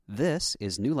This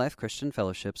is New Life Christian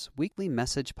Fellowship's weekly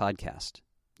message podcast.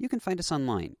 You can find us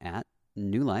online at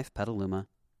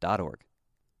newlifepetaluma.org.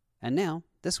 And now,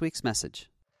 this week's message.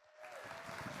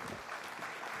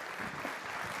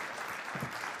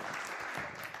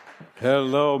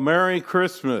 Hello, Merry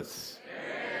Christmas.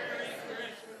 Merry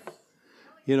Christmas.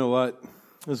 You know what?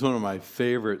 This is one of my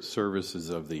favorite services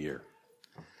of the year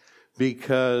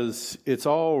because it's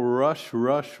all rush,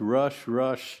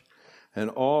 and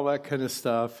all that kind of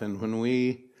stuff. And when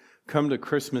we come to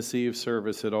Christmas Eve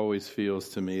service, it always feels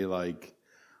to me like,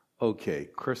 okay,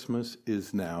 Christmas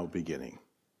is now beginning.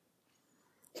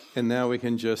 And now we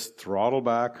can just throttle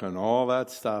back on all that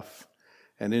stuff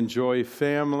and enjoy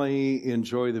family,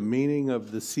 enjoy the meaning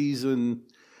of the season,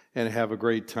 and have a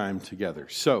great time together.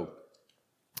 So,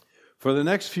 for the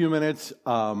next few minutes,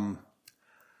 I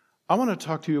want to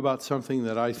talk to you about something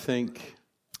that I think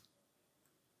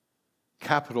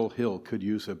Capitol Hill could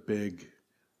use a big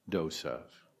dose of.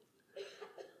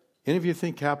 Any of you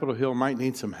think Capitol Hill might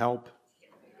need some help?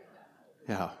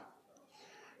 Yeah.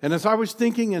 And as I was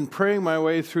thinking and praying my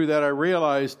way through that, I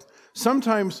realized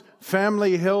sometimes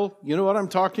Family Hill, you know what I'm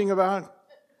talking about,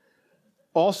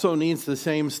 also needs the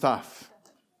same stuff.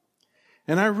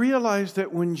 And I realized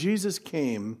that when Jesus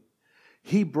came,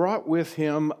 he brought with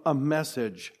him a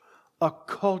message, a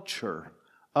culture,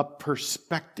 a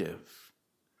perspective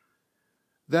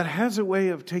that has a way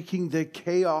of taking the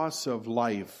chaos of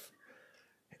life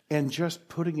and just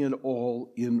putting it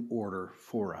all in order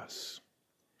for us.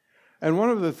 And one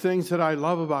of the things that I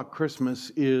love about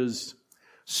Christmas is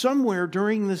somewhere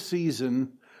during the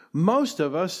season, most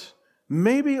of us,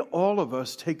 maybe all of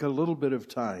us, take a little bit of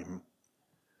time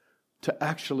to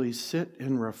actually sit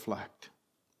and reflect.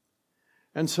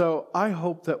 And so I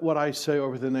hope that what I say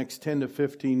over the next 10 to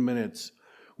 15 minutes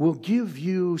will give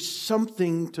you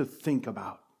something to think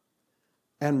about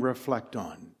and reflect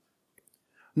on.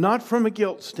 Not from a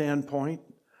guilt standpoint,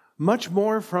 much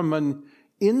more from an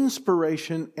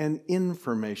inspiration and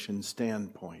information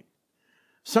standpoint.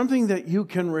 Something that you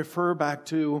can refer back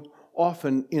to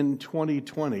often in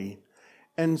 2020,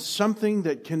 and something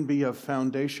that can be a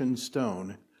foundation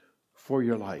stone for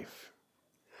your life.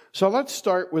 So let's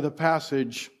start with a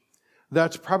passage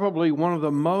that's probably one of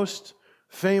the most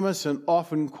famous and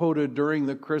often quoted during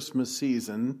the Christmas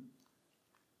season.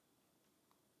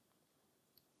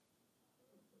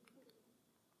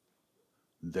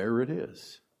 There it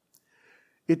is.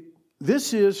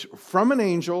 This is from an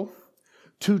angel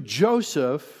to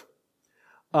Joseph,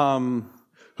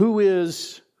 who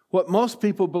is what most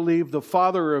people believe the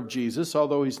father of Jesus,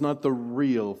 although he's not the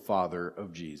real father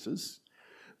of Jesus.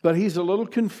 But he's a little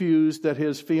confused that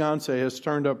his fiancée has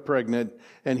turned up pregnant,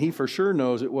 and he for sure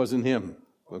knows it wasn't him.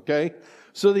 Okay?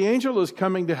 So the angel is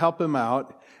coming to help him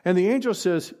out, and the angel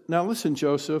says, now listen,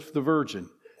 Joseph, the virgin,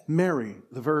 Mary,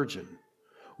 the virgin.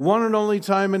 One and only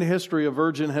time in history a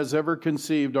virgin has ever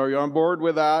conceived. Are you on board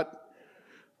with that?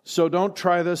 So don't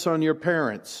try this on your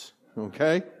parents,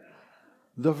 okay?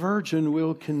 The virgin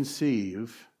will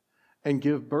conceive and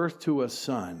give birth to a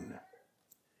son.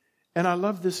 And I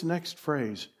love this next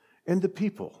phrase, and the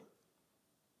people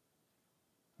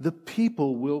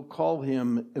will call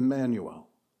him Emmanuel,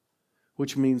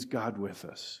 which means God with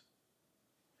us.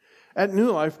 At New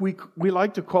Life, we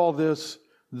like to call this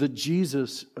the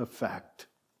Jesus effect.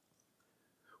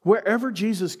 Wherever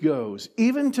Jesus goes,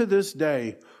 even to this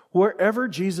day, wherever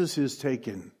Jesus is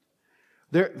taken,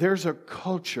 there's a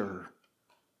culture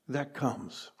that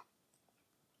comes.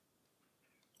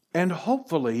 And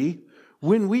hopefully,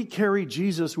 when we carry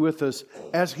Jesus with us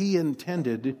as he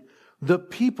intended, the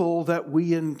people that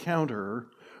we encounter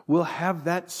will have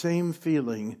that same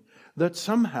feeling that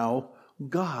somehow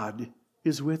God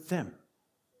is with them.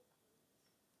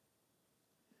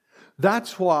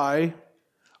 That's why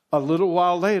a little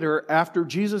while later, after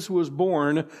Jesus was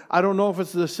born, I don't know if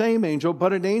it's the same angel,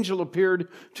 but an angel appeared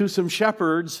to some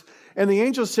shepherds. And the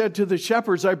angel said to the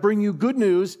shepherds, I bring you good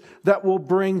news that will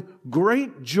bring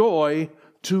great joy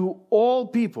to all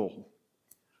people.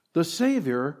 The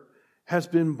Savior has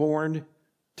been born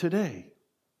today.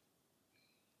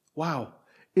 Wow.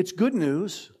 It's good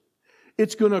news.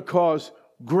 It's going to cause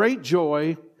great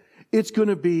joy. It's going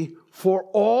to be for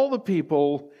all the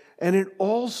people, and it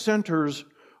all centers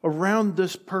around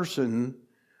this person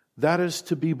that is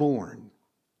to be born.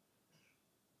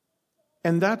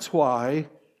 And that's why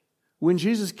when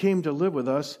Jesus came to live with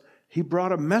us, he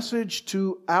brought a message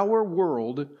to our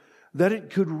world that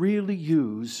it could really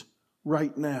use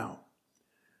right now.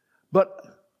 But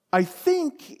I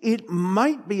think it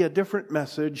might be a different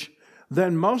message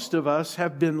than most of us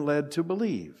have been led to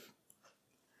believe.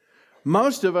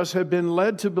 Most of us have been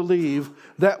led to believe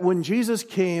that when Jesus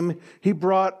came, He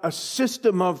brought a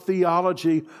system of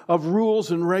theology, of rules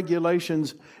and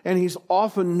regulations, and He's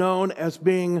often known as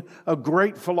being a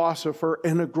great philosopher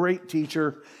and a great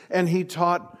teacher, and He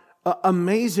taught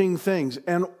amazing things,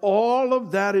 and all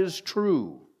of that is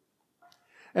true.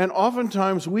 And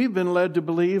oftentimes we've been led to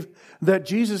believe that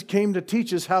Jesus came to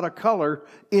teach us how to color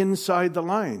inside the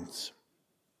lines.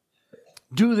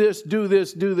 Do this, do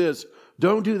this, do this.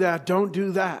 Don't do that, don't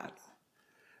do that.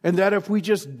 And that if we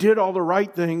just did all the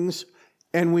right things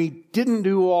and we didn't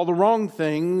do all the wrong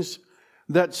things,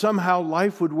 that somehow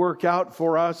life would work out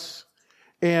for us,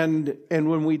 and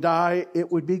when we die,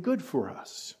 it would be good for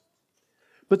us.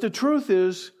 But the truth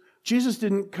is, Jesus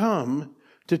didn't come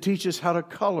to teach us how to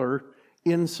color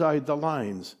inside the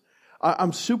lines.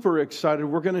 I'm super excited.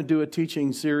 We're going to do a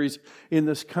teaching series in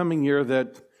this coming year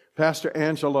that Pastor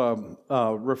Angela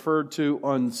referred to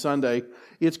on Sunday.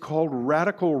 It's called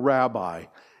Radical Rabbi.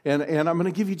 And I'm going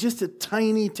to give you just a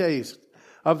tiny taste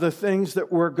of the things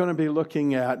that we're going to be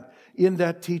looking at in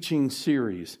that teaching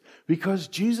series. Because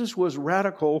Jesus was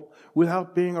radical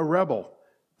without being a rebel.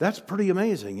 That's pretty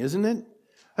amazing, isn't it?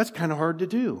 That's kind of hard to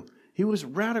do. He was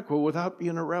radical without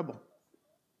being a rebel.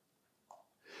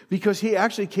 Because He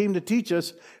actually came to teach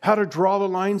us how to draw the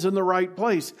lines in the right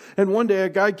place. And one day a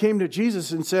guy came to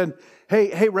Jesus and said,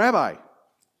 Hey, Rabbi,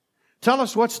 tell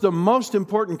us what's the most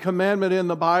important commandment in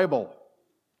the Bible.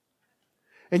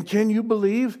 And can you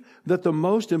believe that the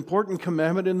most important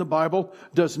commandment in the Bible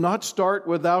does not start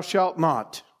with thou shalt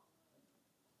not?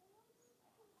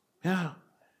 Yeah,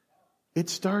 it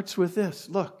starts with this.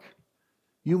 Look,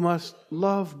 you must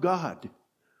love God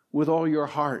with all your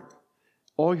heart,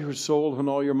 all your soul, and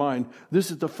all your mind.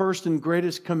 This is the first and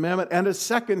greatest commandment. And a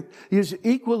second is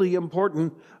equally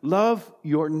important. Love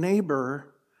your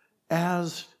neighbor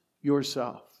as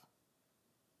yourself.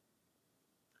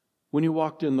 When you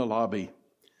walked in the lobby,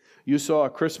 you saw a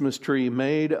Christmas tree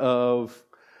made of,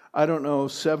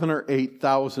 7,000 or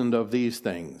 8,000 of these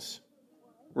things,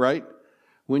 right?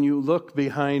 When you look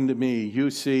behind me,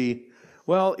 you see,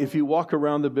 well, if you walk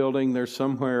around the building, there's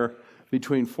somewhere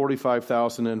between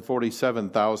 45,000 and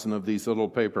 47,000 of these little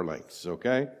paper lengths,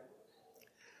 okay?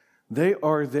 They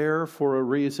are there for a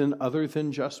reason other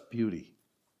than just beauty.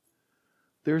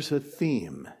 There's a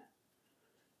theme.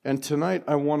 And tonight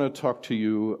I want to talk to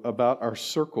you about our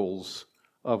circles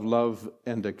of love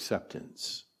and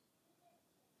acceptance.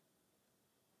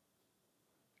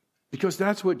 Because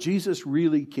that's what Jesus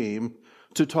really came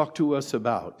to talk to us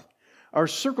about. Our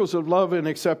circles of love and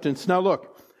acceptance. Now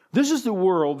look, this is the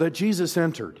world that Jesus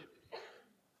entered.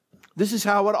 This is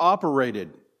how it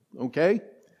operated, okay?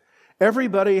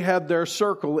 Everybody had their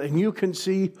circle, and you can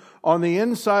see on the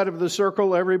inside of the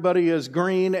circle, everybody is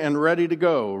green and ready to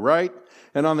go, right?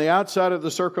 And on the outside of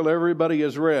the circle, everybody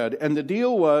is red. And the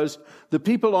deal was, the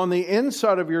people on the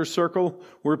inside of your circle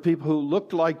were people who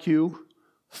looked like you,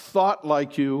 thought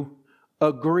like you,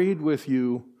 agreed with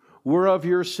you, were of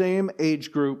your same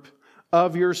age group,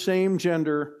 of your same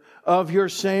gender, of your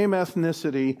same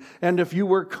ethnicity, and if you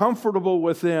were comfortable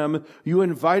with them, you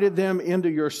invited them into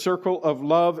your circle of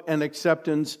love and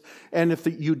acceptance. And if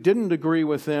you didn't agree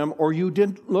with them, or you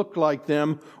didn't look like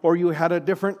them, or you had a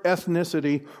different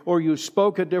ethnicity, or you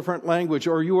spoke a different language,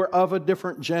 or you were of a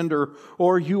different gender,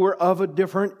 or you were of a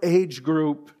different age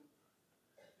group,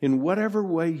 in whatever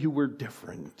way you were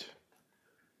different,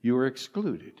 you were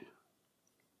excluded.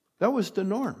 That was the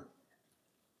norm.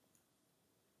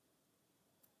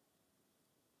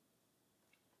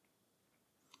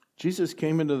 Jesus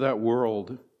came into that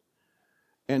world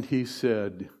and He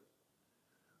said,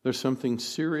 there's something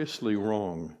seriously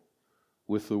wrong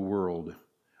with the world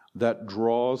that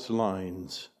draws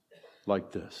lines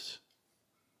like this.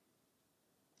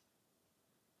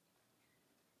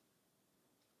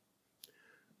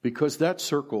 Because that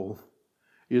circle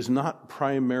is not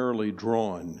primarily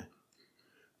drawn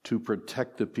to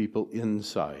protect the people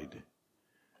inside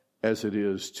as it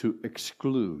is to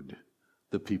exclude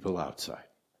the people outside.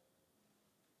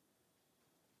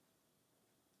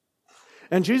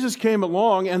 And Jesus came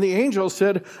along and the angel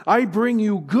said, I bring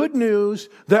you good news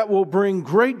that will bring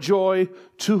great joy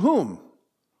to whom?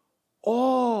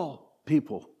 All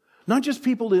people. Not just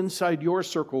people inside your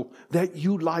circle that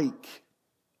you like,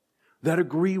 that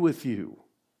agree with you.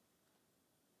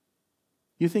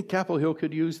 You think Capitol Hill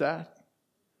could use that?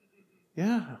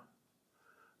 Yeah.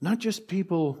 Not just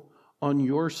people on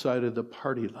your side of the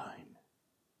party line.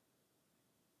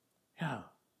 Yeah.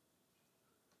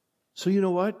 So you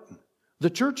know what? The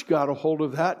church got a hold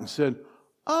of that and said,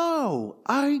 oh,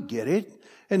 I get it.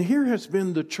 And here has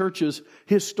been the church's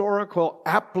historical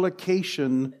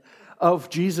application of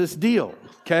Jesus' deal,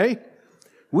 okay?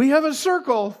 We have a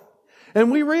circle,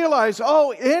 and we realize,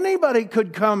 anybody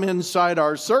could come inside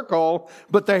our circle,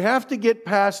 but they have to get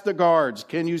past the guards.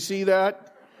 Can you see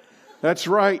that? That's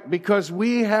right, because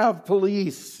we have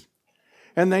police,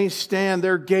 and they stand,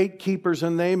 they're gatekeepers,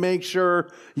 and they make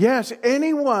sure, yes,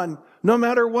 anyone, no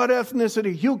matter what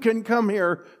ethnicity, you can come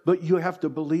here, but you have to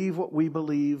believe what we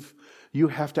believe. You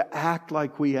have to act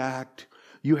like we act.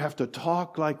 You have to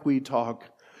talk like we talk.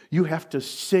 You have to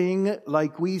sing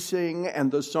like we sing,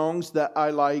 and the songs that I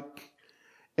like,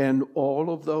 and all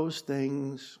of those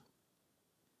things.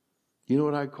 You know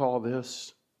what I call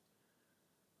this?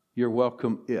 You're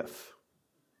welcome if.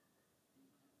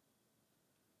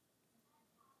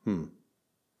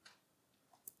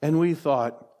 And we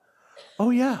thought, oh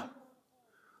yeah,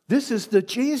 this is the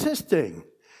Jesus thing.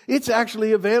 It's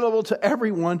actually available to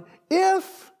everyone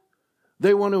if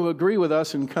they want to agree with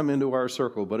us and come into our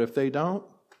circle. But if they don't,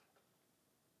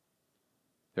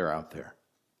 they're out there.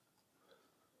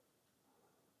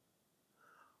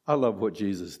 I love what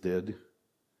Jesus did.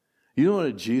 You know what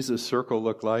a Jesus circle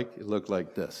looked like? It looked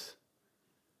like this.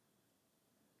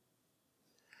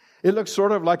 It looks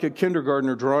sort of like a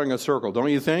kindergartner drawing a circle, don't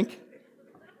you think?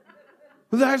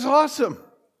 That's awesome.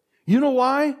 You know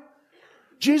why?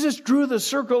 Jesus drew the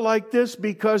circle like this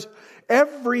because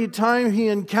every time he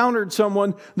encountered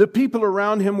someone, the people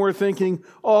around him were thinking,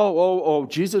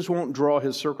 Jesus won't draw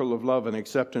his circle of love and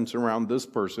acceptance around this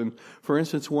person. For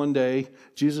instance, one day,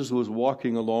 Jesus was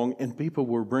walking along and people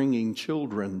were bringing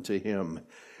children to him.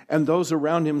 And those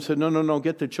around him said, no,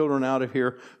 get the children out of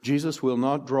here. Jesus will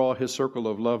not draw his circle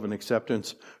of love and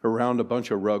acceptance around a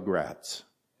bunch of rugrats.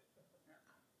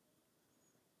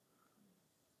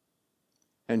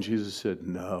 And Jesus said,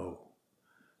 no,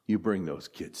 you bring those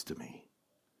kids to me.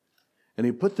 And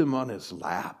he put them on his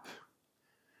lap.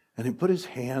 And he put his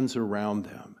hands around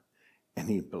them. And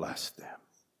he blessed them.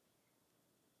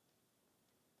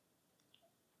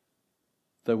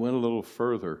 They went a little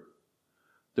further.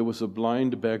 There was a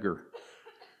blind beggar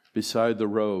beside the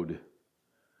road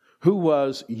who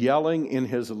was yelling in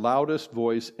his loudest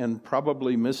voice and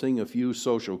probably missing a few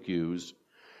social cues.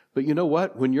 But you know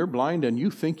what? When you're blind and you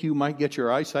think you might get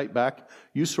your eyesight back,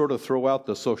 you sort of throw out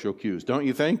the social cues, don't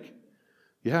you think?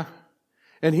 Yeah.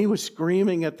 And he was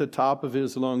screaming at the top of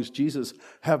his lungs, Jesus,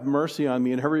 have mercy on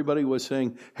me. And everybody was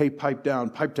saying, hey, pipe down,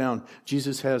 pipe down.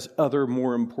 Jesus has other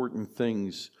more important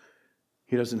things.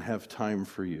 He doesn't have time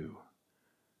for you.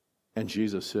 And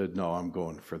Jesus said, no, I'm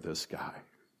going for this guy.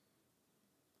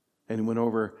 And he went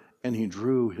over and he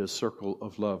drew his circle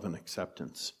of love and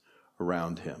acceptance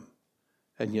around him.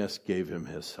 And yes, gave him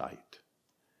his sight.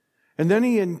 And then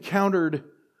he encountered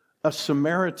a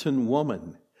Samaritan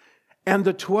woman. And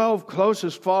the 12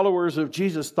 closest followers of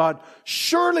Jesus thought,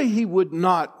 surely he would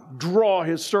not draw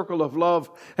his circle of love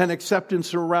and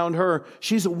acceptance around her.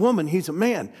 She's a woman, he's a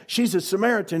man. She's a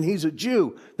Samaritan, he's a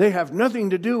Jew. They have nothing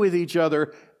to do with each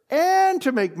other. And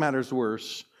to make matters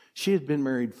worse, she had been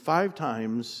married 5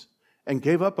 times and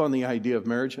gave up on the idea of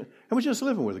marriage and was just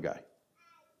living with a guy.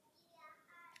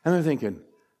 And they're thinking,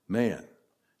 man,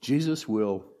 Jesus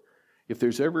will, if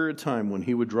there's ever a time when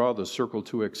he would draw the circle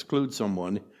to exclude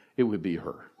someone, it would be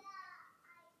her.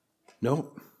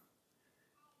 Nope.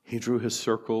 He drew his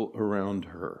circle around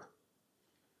her.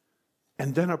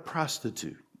 And then a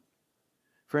prostitute.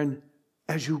 Friend,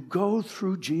 as you go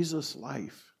through Jesus'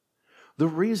 life, the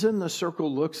reason the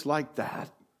circle looks like that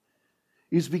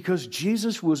is because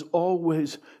Jesus was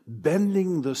always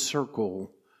bending the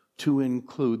circle to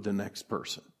include the next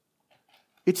person.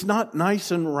 It's not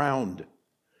nice and round.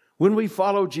 When we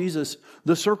follow Jesus,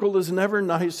 the circle is never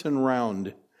nice and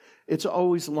round. It's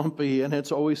always lumpy and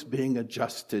it's always being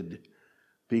adjusted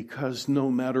because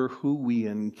no matter who we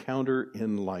encounter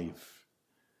in life,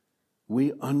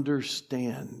 we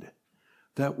understand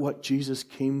that what Jesus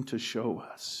came to show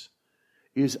us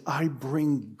is I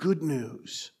bring good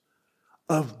news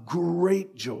of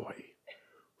great joy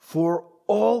for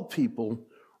all people,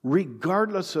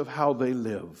 regardless of how they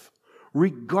live,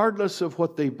 regardless of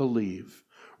what they believe,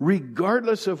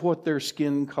 regardless of what their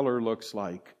skin color looks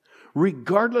like,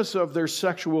 regardless of their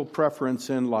sexual preference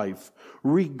in life,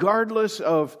 regardless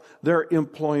of their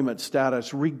employment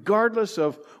status, regardless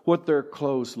of what their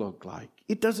clothes look like.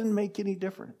 It doesn't make any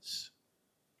difference.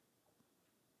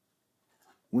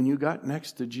 When you got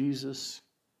next to Jesus,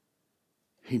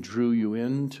 he drew you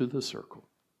into the circle.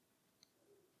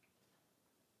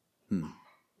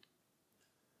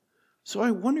 So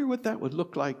I wonder what that would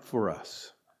look like for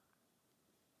us.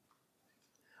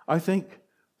 I think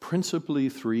principally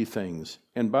 3 things.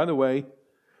 And by the way,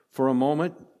 for a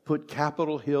moment, put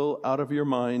Capitol Hill out of your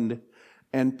mind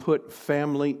and put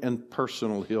family and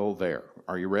personal hill there.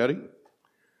 Are you ready?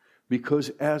 Because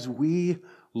as we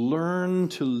learn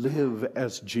to live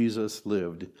as Jesus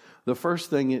lived, the first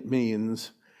thing it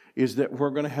means is that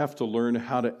we're going to have to learn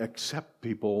how to accept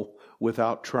people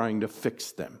without trying to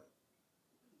fix them.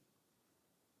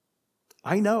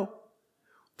 I know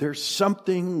there's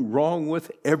something wrong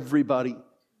with everybody.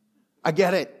 I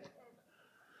get it.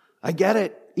 I get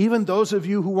it. Even those of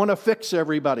you who want to fix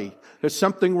everybody, there's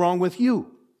something wrong with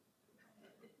you.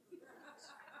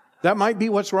 That might be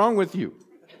what's wrong with you.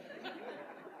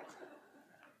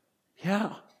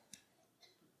 Yeah.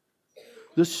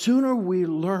 The sooner we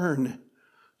learn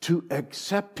to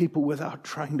accept people without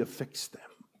trying to fix them,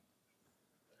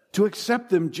 to accept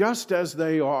them just as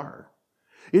they are.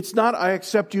 It's not I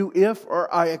accept you if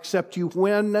or I accept you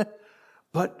when,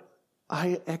 but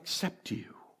I accept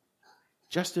you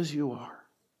just as you are.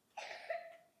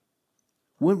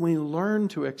 When we learn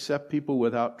to accept people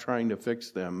without trying to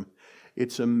fix them,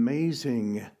 it's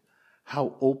amazing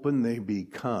how open they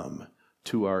become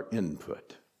to our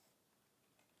input.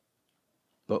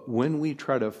 But when we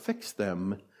try to fix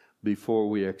them before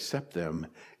we accept them,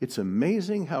 it's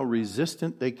amazing how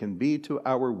resistant they can be to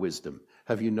our wisdom.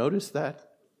 Have you noticed that?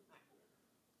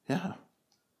 Yeah.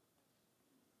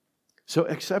 So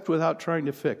accept without trying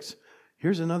to fix.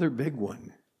 Here's another big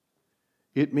one.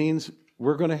 It means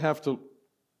we're going to have to,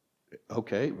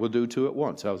 okay, we'll do two at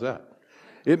once. How's that?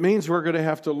 It means we're going to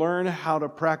have to learn how to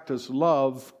practice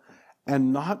love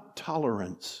and not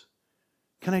tolerance.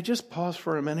 Can I just pause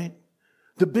for a minute?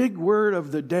 The big word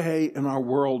of the day in our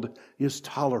world is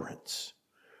tolerance.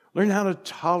 Learn how to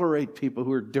tolerate people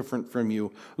who are different from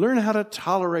you. Learn how to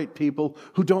tolerate people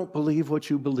who don't believe what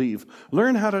you believe.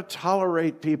 Learn how to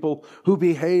tolerate people who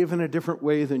behave in a different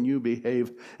way than you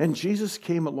behave. And Jesus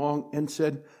came along and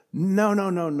said,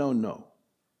 no.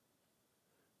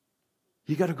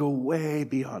 You got to go way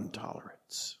beyond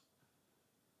tolerance.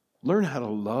 Learn how to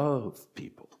love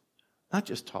people, not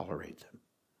just tolerate them.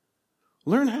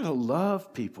 Learn how to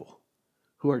love people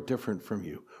who are different from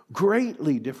you,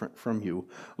 greatly different from you.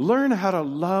 Learn how to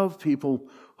love people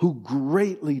who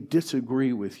greatly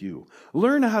disagree with you.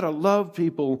 Learn how to love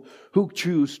people who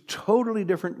choose totally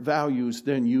different values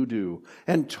than you do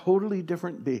and totally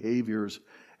different behaviors.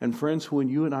 And friends, when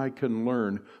you and I can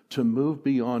learn to move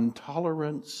beyond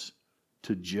tolerance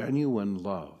to genuine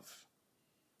love,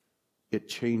 it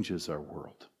changes our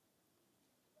world.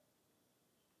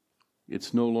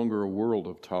 It's no longer a world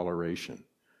of toleration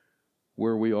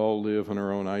where we all live in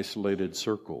our own isolated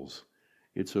circles.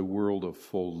 It's a world of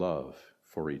full love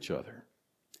for each other.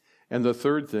 And the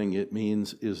third thing it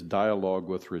means is dialogue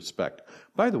with respect.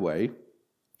 By the way,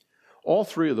 all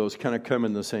three of those kind of come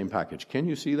in the same package. Can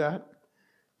you see that?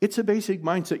 It's a basic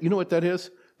mindset. You know what that is?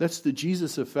 That's the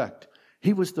Jesus effect.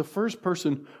 He was the first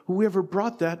person who ever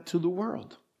brought that to the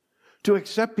world. To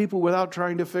accept people without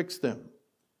trying to fix them.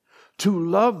 To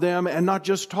love them and not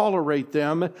just tolerate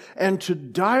them, and to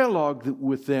dialogue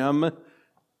with them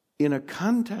in a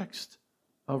context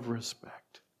of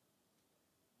respect.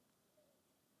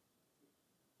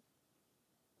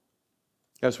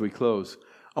 As we close,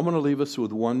 I want to leave us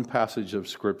with one passage of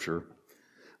Scripture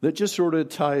that just sort of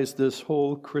ties this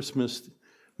whole Christmas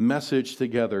message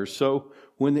together. So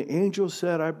when the angel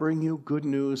said, I bring you good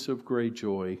news of great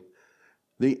joy,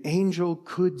 the angel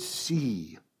could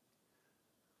see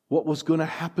what was going to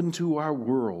happen to our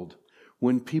world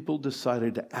when people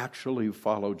decided to actually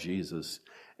follow Jesus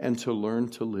and to learn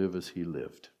to live as he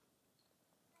lived.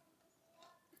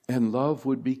 And love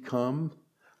would become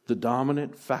the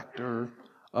dominant factor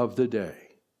of the day.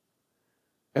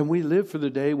 And we live for the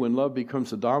day when love becomes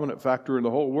the dominant factor in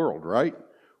the whole world, right?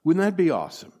 Wouldn't that be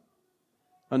awesome?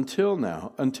 Until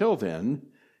then,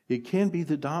 it can be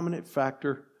the dominant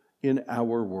factor in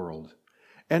our world.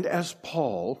 And as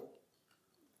Paul,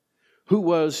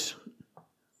 who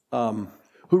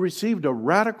received a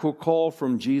radical call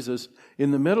from Jesus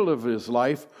in the middle of his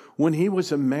life when he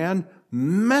was a man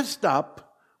messed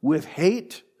up with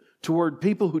hate toward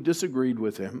people who disagreed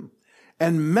with him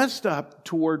and messed up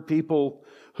toward people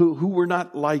who were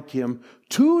not like him,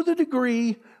 to the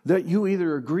degree that you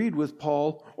either agreed with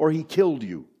Paul or he killed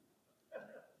you.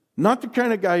 Not the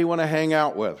kind of guy you want to hang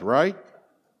out with, right?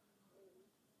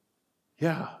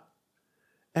 Yeah.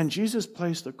 And Jesus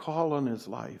placed a call on his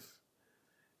life.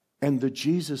 And the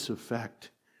Jesus effect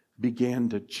began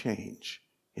to change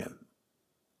him.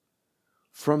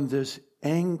 From this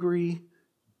angry,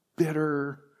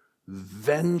 bitter,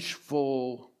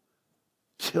 vengeful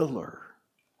killer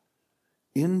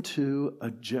into a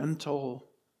gentle,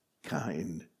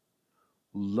 kind,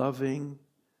 loving,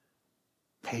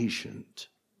 patient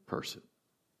person.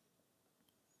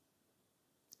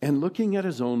 and looking at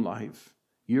his own life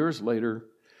years later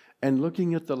and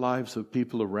looking at the lives of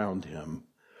people around him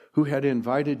who had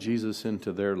invited Jesus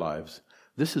into their lives,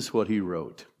 this is what he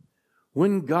wrote.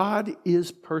 When God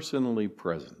is personally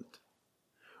present,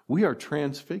 we are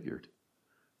transfigured,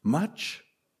 much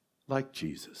like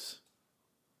Jesus.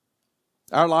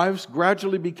 Our lives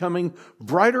gradually becoming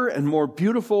brighter and more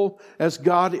beautiful as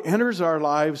God enters our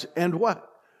lives, and what?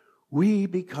 We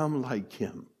become like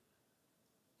him.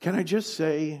 Can I just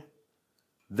say,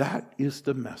 that is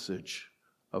the message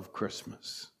of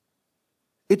Christmas.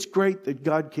 It's great that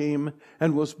God came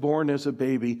and was born as a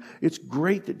baby. It's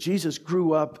great that Jesus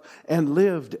grew up and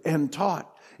lived and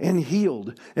taught and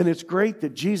healed. And it's great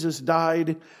that Jesus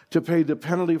died to pay the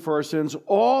penalty for our sins.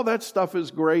 All that stuff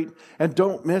is great, and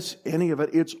don't miss any of it.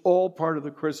 It's all part of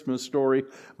the Christmas story.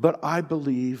 But I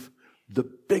believe the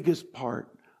biggest part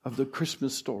of the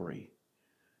Christmas story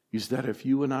is that if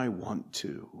you and I want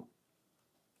to,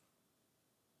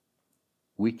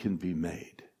 we can be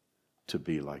made to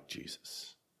be like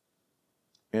Jesus.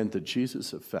 And the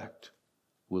Jesus effect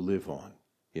will live on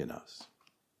in us.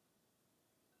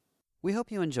 We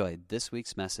hope you enjoyed this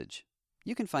week's message.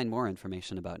 You can find more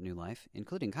information about New Life,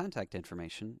 including contact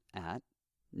information, at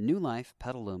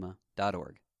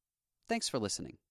newlifepetaluma.org. Thanks for listening.